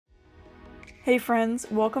Hey friends,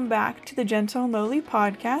 welcome back to the Gentle and Lowly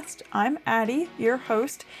podcast. I'm Addie, your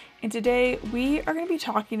host, and today we are going to be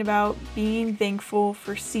talking about being thankful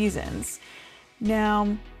for seasons.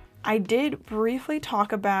 Now, I did briefly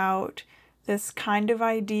talk about this kind of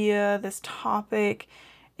idea, this topic.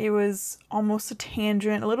 It was almost a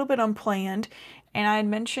tangent, a little bit unplanned, and I had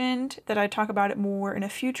mentioned that I'd talk about it more in a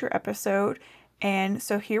future episode, and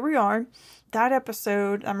so here we are. That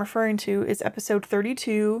episode I'm referring to is episode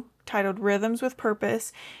 32, titled Rhythms with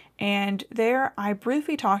Purpose, and there I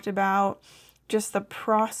briefly talked about just the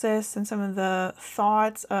process and some of the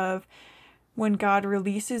thoughts of when God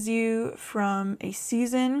releases you from a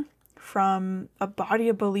season, from a body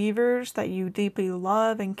of believers that you deeply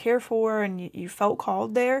love and care for, and you felt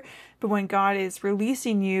called there, but when God is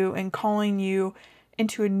releasing you and calling you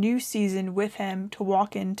into a new season with Him,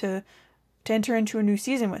 to enter into a new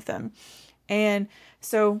season with Him. And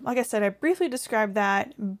so, like I said, I briefly described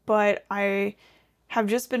that, but I have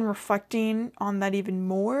just been reflecting on that even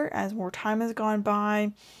more as more time has gone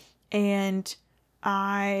by. And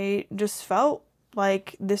I just felt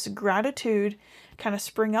like this gratitude kind of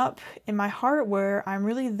spring up in my heart where I'm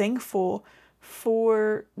really thankful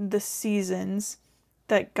for the seasons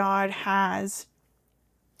that God has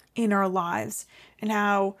in our lives, and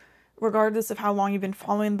how regardless of how long you've been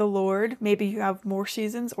following the Lord, maybe you have more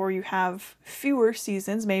seasons or you have fewer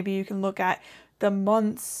seasons. Maybe you can look at the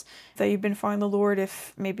months that you've been following the Lord.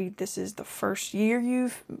 If maybe this is the first year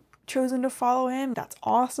you've chosen to follow Him, that's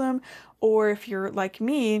awesome. Or if you're like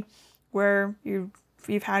me, where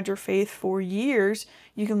you've had your faith for years,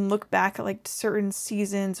 you can look back at like certain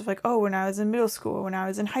seasons of like, oh, when I was in middle school, when I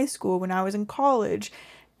was in high school, when I was in college,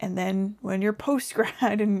 and then when you're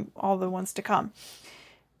post-grad and all the ones to come.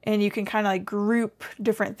 And you can kind of like group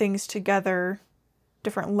different things together,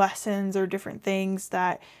 different lessons or different things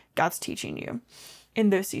that God's teaching you in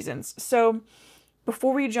those seasons. So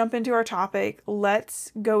before we jump into our topic,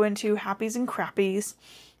 let's go into happies and crappies.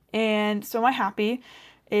 And so my happy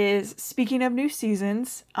is, speaking of new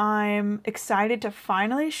seasons, I'm excited to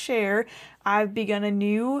finally share I've begun a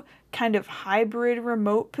new kind of hybrid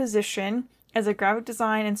remote position as a graphic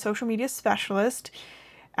design and social media specialist.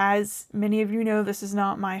 As many of you know, this is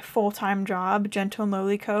not my full-time job, Gentle and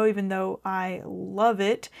Lowly Co., even though I love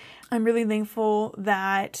it. I'm really thankful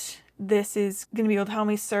that this is going to be able to help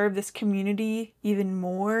me serve this community even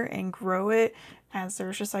more and grow it, as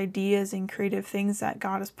there's just ideas and creative things that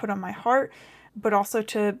God has put on my heart, but also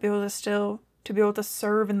to be able to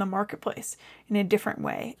serve in the marketplace in a different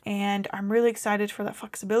way. And I'm really excited for that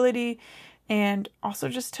flexibility and also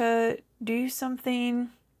just to do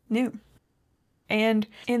something new. And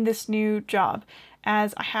in this new job,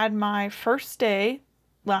 as I had my first day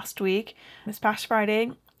last week, this past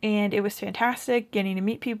Friday, and it was fantastic getting to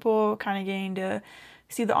meet people, kind of getting to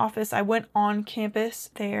see the office. I went on campus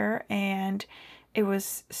there, and it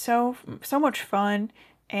was so much fun.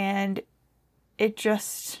 And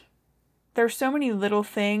there's so many little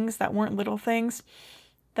things that weren't little things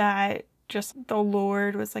that just the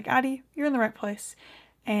Lord was like, Addie, you're in the right place.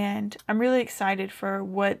 And I'm really excited for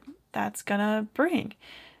what that's gonna bring.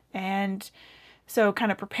 And so kind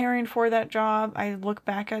of preparing for that job, I look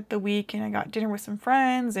back at the week and I got dinner with some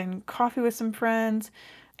friends and coffee with some friends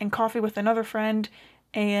and coffee with another friend.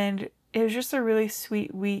 And it was just a really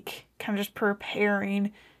sweet week, kind of just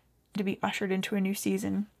preparing to be ushered into a new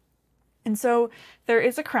season. And so there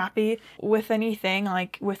is a crappy with anything,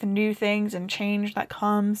 like with new things and change that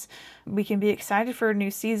comes. We can be excited for a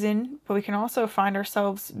new season, but we can also find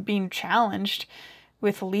ourselves being challenged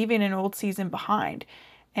with leaving an old season behind.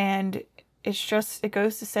 And it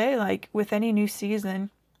goes to say, like with any new season,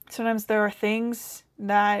 sometimes there are things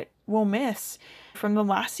that we'll miss from the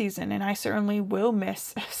last season. And I certainly will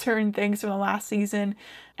miss certain things from the last season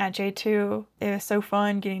at J2. It was so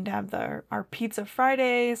fun getting to have our pizza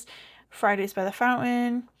Fridays by the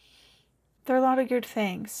fountain. There are a lot of good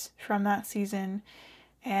things from that season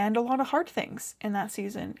and a lot of hard things in that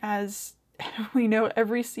season. As we know,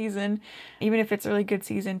 every season, even if it's a really good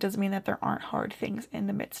season, doesn't mean that there aren't hard things in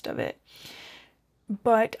the midst of it.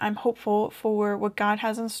 But I'm hopeful for what God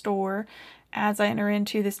has in store as I enter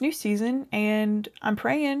into this new season, and I'm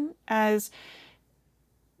praying, as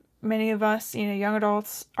many of us, young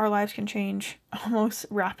adults, our lives can change almost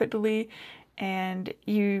rapidly. And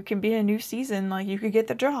you can be in a new season, like you could get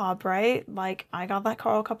the job, right? Like I got that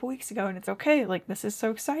call a couple weeks ago and it's okay. Like this is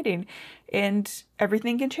so exciting and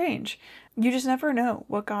everything can change. You just never know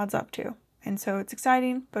what God's up to. And so it's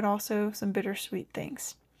exciting, but also some bittersweet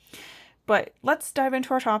things. But let's dive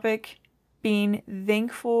into our topic, being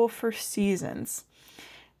thankful for seasons.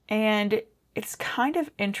 And it's kind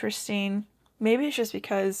of interesting maybe it's just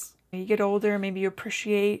because you get older, maybe you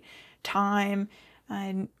appreciate time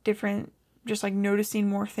and different, just like noticing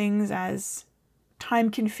more things as time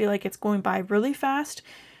can feel like it's going by really fast.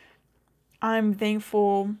 I'm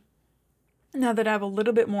thankful now that I have a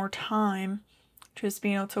little bit more time, just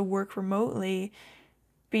being able to work remotely,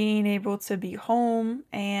 being able to be home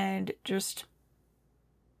and just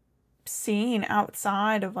seeing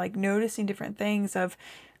outside of like noticing different things of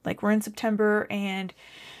like we're in September and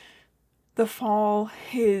the fall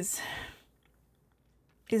is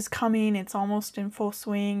coming. It's almost in full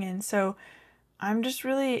swing. And so I'm just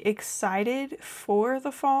really excited for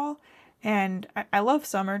the fall. And I love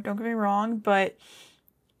summer, don't get me wrong, but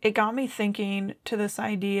it got me thinking to this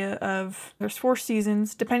idea of there's 4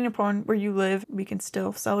 seasons. Depending upon where you live, we can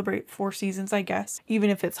still celebrate 4 seasons, I guess, even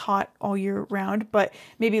if it's hot all year round. But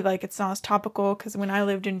maybe like it's not as topical because when I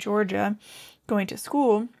lived in Georgia going to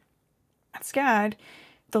school at SCAD,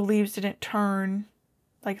 the leaves didn't turn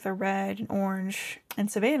like the red and orange in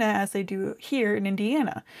Savannah as they do here in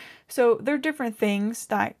Indiana. So there are different things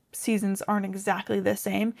that seasons aren't exactly the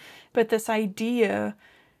same, but this idea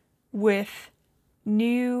with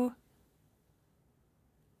new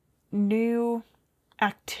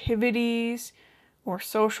activities or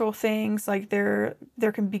social things, like there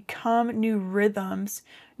can become new rhythms.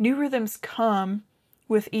 New rhythms come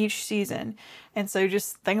with each season. And so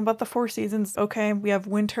just think about the 4 seasons. Okay, we have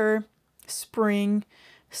winter, spring,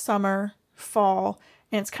 summer, fall.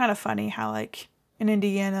 And it's kind of funny how like in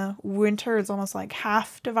Indiana, winter is almost like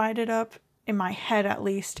half divided up, in my head at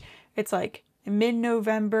least. It's like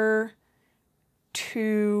mid-November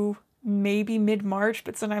to maybe mid-March,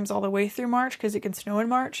 but sometimes all the way through March because it can snow in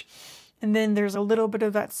March. And then there's a little bit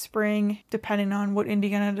of that spring depending on what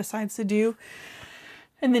Indiana decides to do.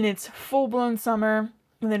 And then it's full-blown summer,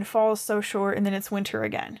 and then fall is so short, and then it's winter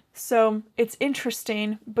again. So it's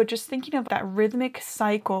interesting, but just thinking of that rhythmic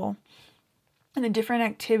cycle and the different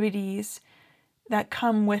activities that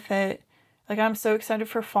come with it. Like I'm so excited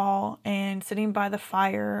for fall and sitting by the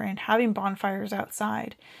fire and having bonfires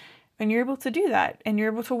outside. And you're able to do that, and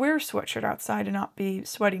you're able to wear a sweatshirt outside and not be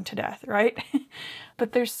sweating to death, right?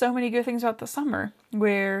 But there's so many good things about the summer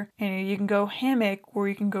where, you know, you can go hammock or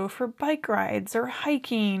you can go for bike rides or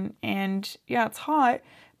hiking. And yeah, it's hot,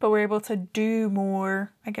 but we're able to do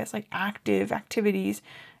more, I guess, like active activities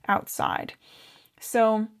outside.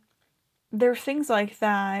 So there are things like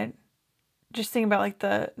that. Just think about like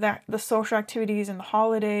the social activities and the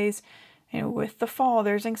holidays. You know, with the fall,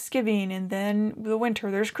 there's Thanksgiving, and then the winter,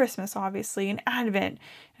 there's Christmas, obviously, and Advent.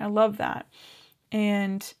 And I love that.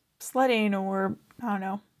 And sledding, or, I don't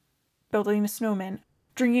know, building a snowman,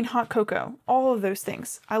 drinking hot cocoa, all of those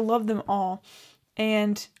things. I love them all.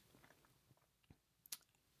 And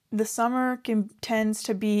the summer tends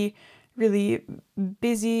to be really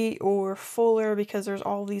busy or fuller because there's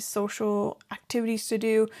all these social activities to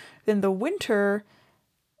do. Then the winter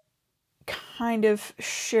kind of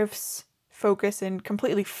shifts focus and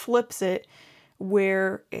completely flips it,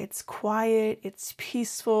 where it's quiet, it's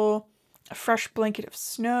peaceful, a fresh blanket of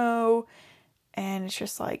snow, and it's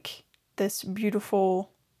just like this beautiful,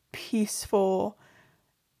 peaceful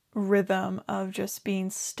rhythm of just being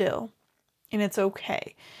still. And it's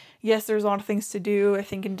okay. Yes, there's a lot of things to do, I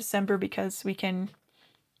think, in December because we can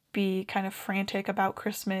be kind of frantic about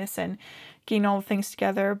Christmas and getting all the things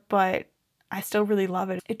together, but I still really love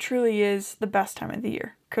it. It truly is the best time of the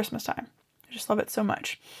year, Christmas time. I just love it so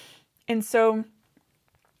much. And so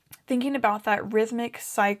thinking about that rhythmic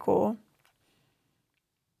cycle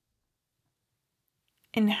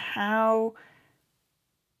and how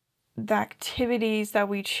the activities that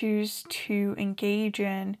we choose to engage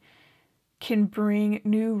in can bring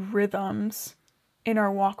new rhythms in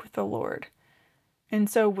our walk with the Lord. And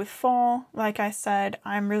so with fall, like I said,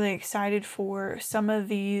 I'm really excited for some of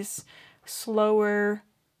these slower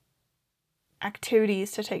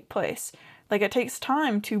activities to take place. Like it takes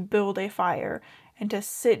time to build a fire and to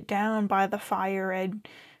sit down by the fire and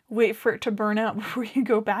wait for it to burn out before you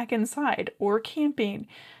go back inside, or camping,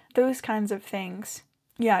 those kinds of things.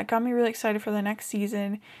 Yeah, it got me really excited for the next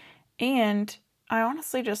season. And I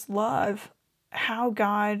honestly just love how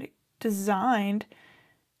God designed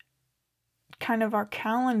kind of our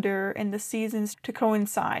calendar and the seasons to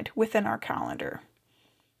coincide within our calendar.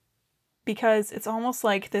 Because it's almost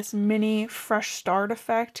like this mini fresh start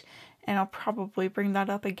effect. And I'll probably bring that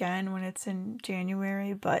up again when it's in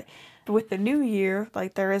January. But with the new year,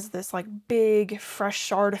 like there is this like big fresh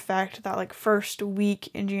start effect that like first week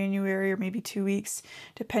in January, or maybe 2 weeks,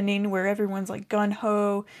 depending, where everyone's like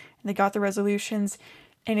gung-ho and they got the resolutions.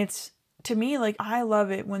 And it's, to me, like I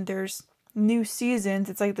love it when there's new seasons,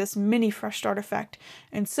 it's like this mini fresh start effect.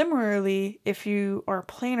 And similarly, if you are a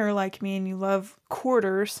planner like me and you love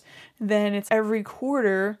quarters, then it's every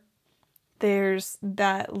quarter there's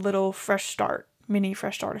that little fresh start, mini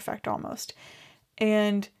fresh start effect almost.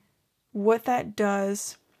 And what that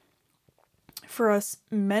does for us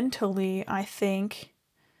mentally, I think,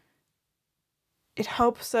 it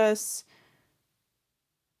helps us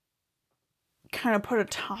kind of put a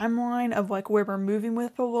timeline of like where we're moving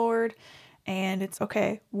with the Lord. And it's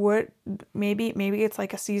okay, maybe it's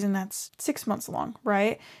like a season that's 6 months long,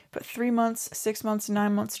 right? But 3 months, 6 months,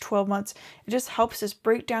 9 months, 12 months, it just helps us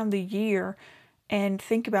break down the year and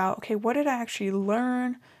think about, okay, what did I actually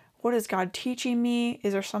learn? What is God teaching me?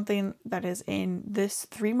 Is there something that is in this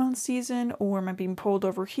 3-month season, or am I being pulled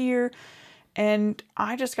over here? And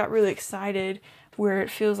I just got really excited where it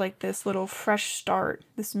feels like this little fresh start,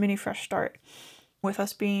 this mini fresh start with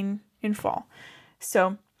us being in fall.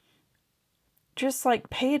 So just like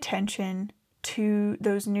pay attention to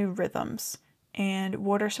those new rhythms and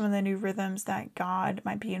what are some of the new rhythms that God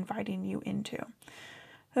might be inviting you into.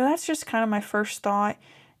 So that's just kind of my first thought.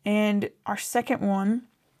 And our second one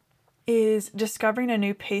is discovering a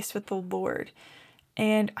new pace with the Lord.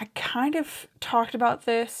 And I kind of talked about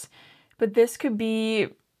this, but this could be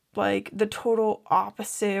like the total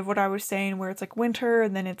opposite of what I was saying, where it's like winter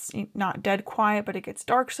and then it's not dead quiet, but it gets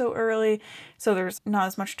dark so early. So there's not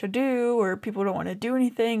as much to do, or people don't want to do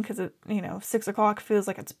anything because 6 o'clock feels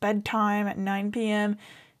like it's bedtime at 9 p.m.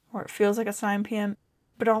 or it feels like it's 9 p.m.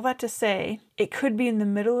 But all that to say, it could be in the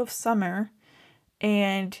middle of summer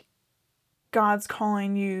and God's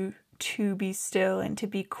calling you to be still and to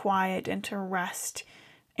be quiet and to rest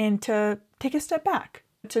and to take a step back.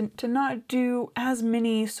 To not do as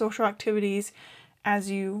many social activities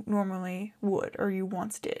as you normally would or you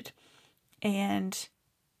once did. And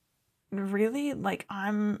really, like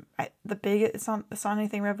it's not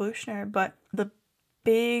anything revolutionary, but the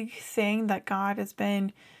big thing that God has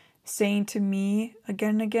been saying to me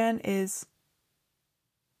again and again is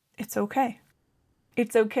it's okay.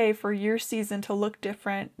 It's okay for your season to look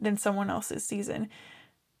different than someone else's season.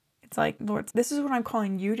 It's like, Lord, this is what I'm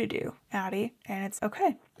calling you to do, Addie, and it's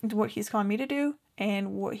okay. What he's calling me to do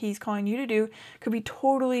and what he's calling you to do could be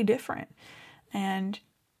totally different, and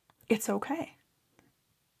it's okay.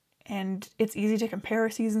 And it's easy to compare our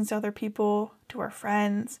seasons to other people, to our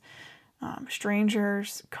friends,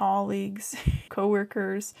 strangers, colleagues,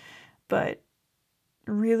 coworkers, but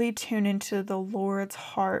really tune into the Lord's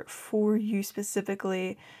heart for you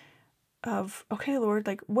specifically of, okay, Lord,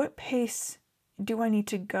 like what pace do I need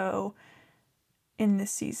to go in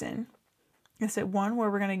this season? Is it one where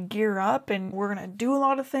we're going to gear up and we're going to do a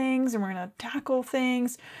lot of things and we're going to tackle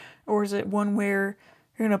things? Or is it one where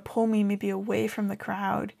you're going to pull me maybe away from the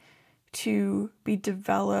crowd to be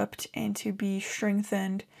developed and to be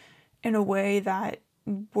strengthened in a way that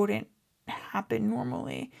wouldn't happen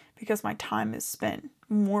normally because my time is spent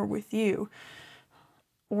more with you?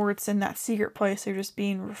 Or it's in that secret place of just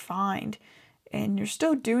being refined and you're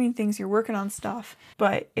still doing things, you're working on stuff,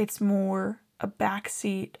 but it's more a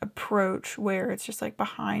backseat approach where it's just like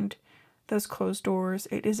behind those closed doors.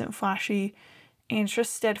 It isn't flashy and it's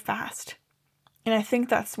just steadfast. And I think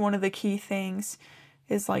that's one of the key things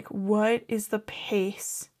is like, what is the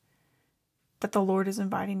pace that the Lord is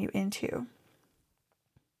inviting you into?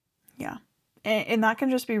 Yeah. And that can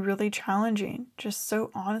just be really challenging. Just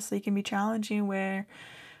so honestly can be challenging where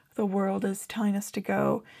the world is telling us to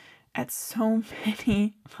go at so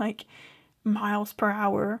many like miles per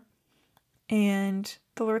hour. And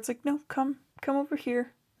the Lord's like, no, come over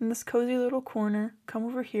here in this cozy little corner. Come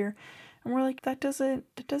over here. And we're like, that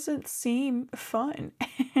doesn't seem fun.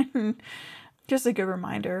 And just a good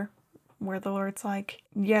reminder where the Lord's like,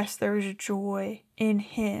 yes, there is joy in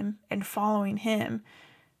him and following him.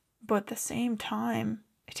 But at the same time,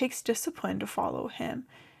 it takes discipline to follow him.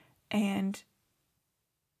 And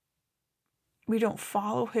we don't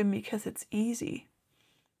follow him because it's easy.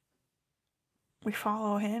 We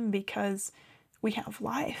follow him because we have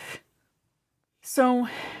life. So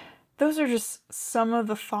those are just some of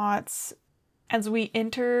the thoughts as we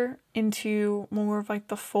enter into more of like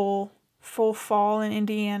the full fall in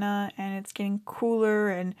Indiana, and it's getting cooler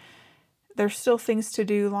and there's still things to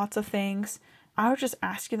do, lots of things. I would just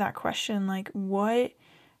ask you that question, like, what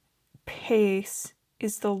pace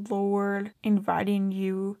is the Lord inviting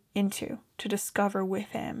you into to discover with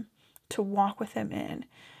him, to walk with him in?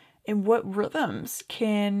 And what rhythms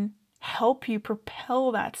can help you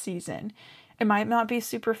propel that season? It might not be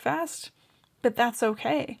super fast, but that's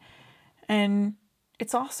okay. And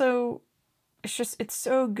it's so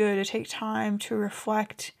good to take time to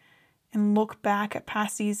reflect and look back at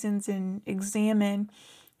past seasons and examine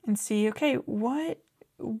and see, okay, what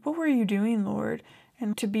were you doing, Lord?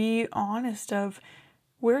 And to be honest of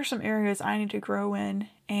where are some areas I need to grow in,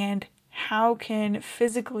 and how can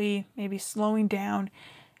physically, maybe slowing down,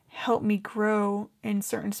 help me grow in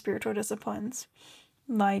certain spiritual disciplines,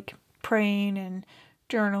 like praying and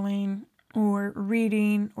journaling or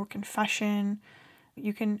reading or confession.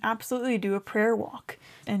 You can absolutely do a prayer walk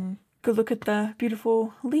and go look at the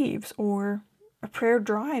beautiful leaves, or a prayer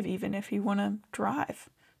drive even if you want to drive.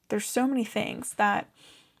 There's so many things that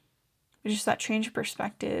just that change of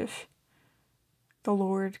perspective, the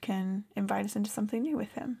Lord can invite us into something new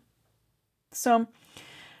with Him. So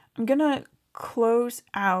I'm going to close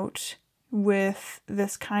out with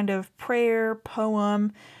this kind of prayer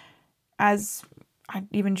poem. As I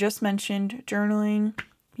even just mentioned, journaling,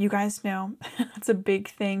 you guys know, it's a big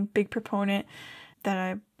thing, big proponent that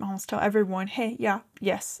I almost tell everyone, hey,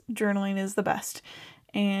 yes, journaling is the best.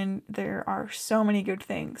 And there are so many good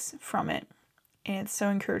things from it. And it's so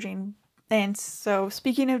encouraging. And so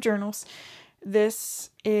speaking of journals,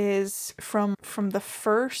 this is from the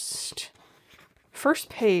first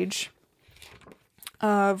page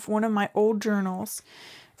of one of my old journals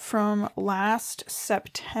from last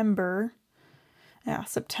September.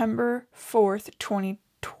 September 4th,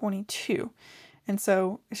 2022. And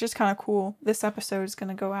so it's just kind of cool. This episode is going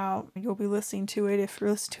to go out. You'll be listening to it if you're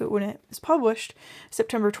listening to it when it is published,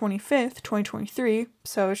 September 25th, 2023.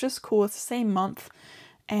 So it's just cool. It's the same month.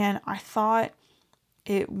 And I thought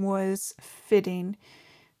it was fitting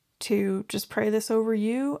to just pray this over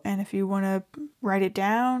you. And if you want to write it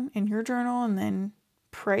down in your journal and then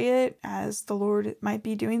pray it as the Lord might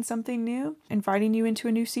be doing something new, inviting you into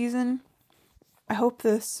a new season. I hope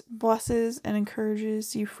this blesses and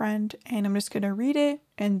encourages you, friend. And I'm just going to read it,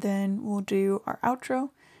 and then we'll do our outro,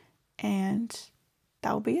 and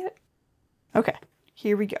that'll be it. Okay,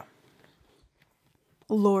 here we go.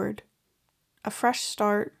 Lord, a fresh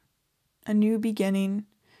start, a new beginning.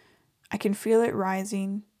 I can feel it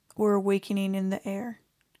rising or awakening in the air.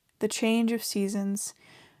 The change of seasons,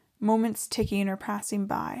 moments ticking or passing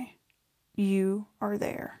by. You are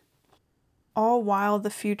there. All while the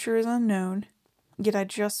future is unknown, yet I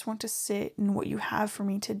just want to sit in what you have for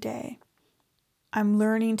me today. I'm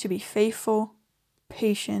learning to be faithful,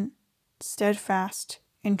 patient, steadfast,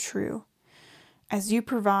 and true. As you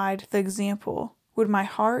provide the example, would my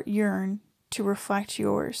heart yearn to reflect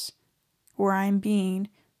yours, where I am being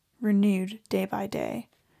renewed day by day.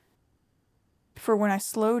 For when I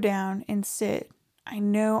slow down and sit, I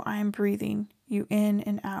know I am breathing you in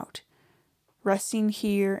and out, resting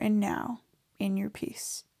here and now in your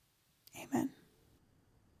peace. Amen.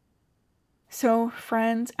 So,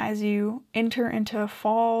 friends, as you enter into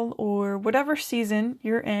fall or whatever season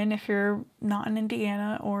you're in, if you're not in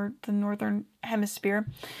Indiana or the Northern Hemisphere,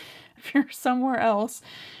 if you're somewhere else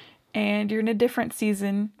and you're in a different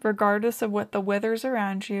season, regardless of what the weather's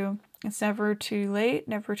around you, it's never too late,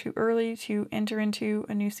 never too early to enter into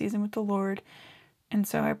a new season with the Lord. And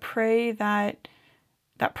so I pray that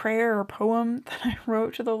that prayer or poem that I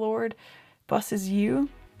wrote to the Lord blesses you,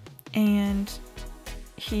 and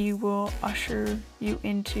He will usher you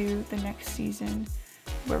into the next season,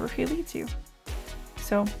 wherever He leads you.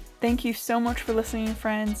 So thank you so much for listening,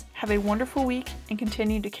 friends. Have a wonderful week and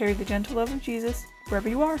continue to carry the gentle love of Jesus wherever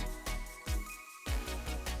you are.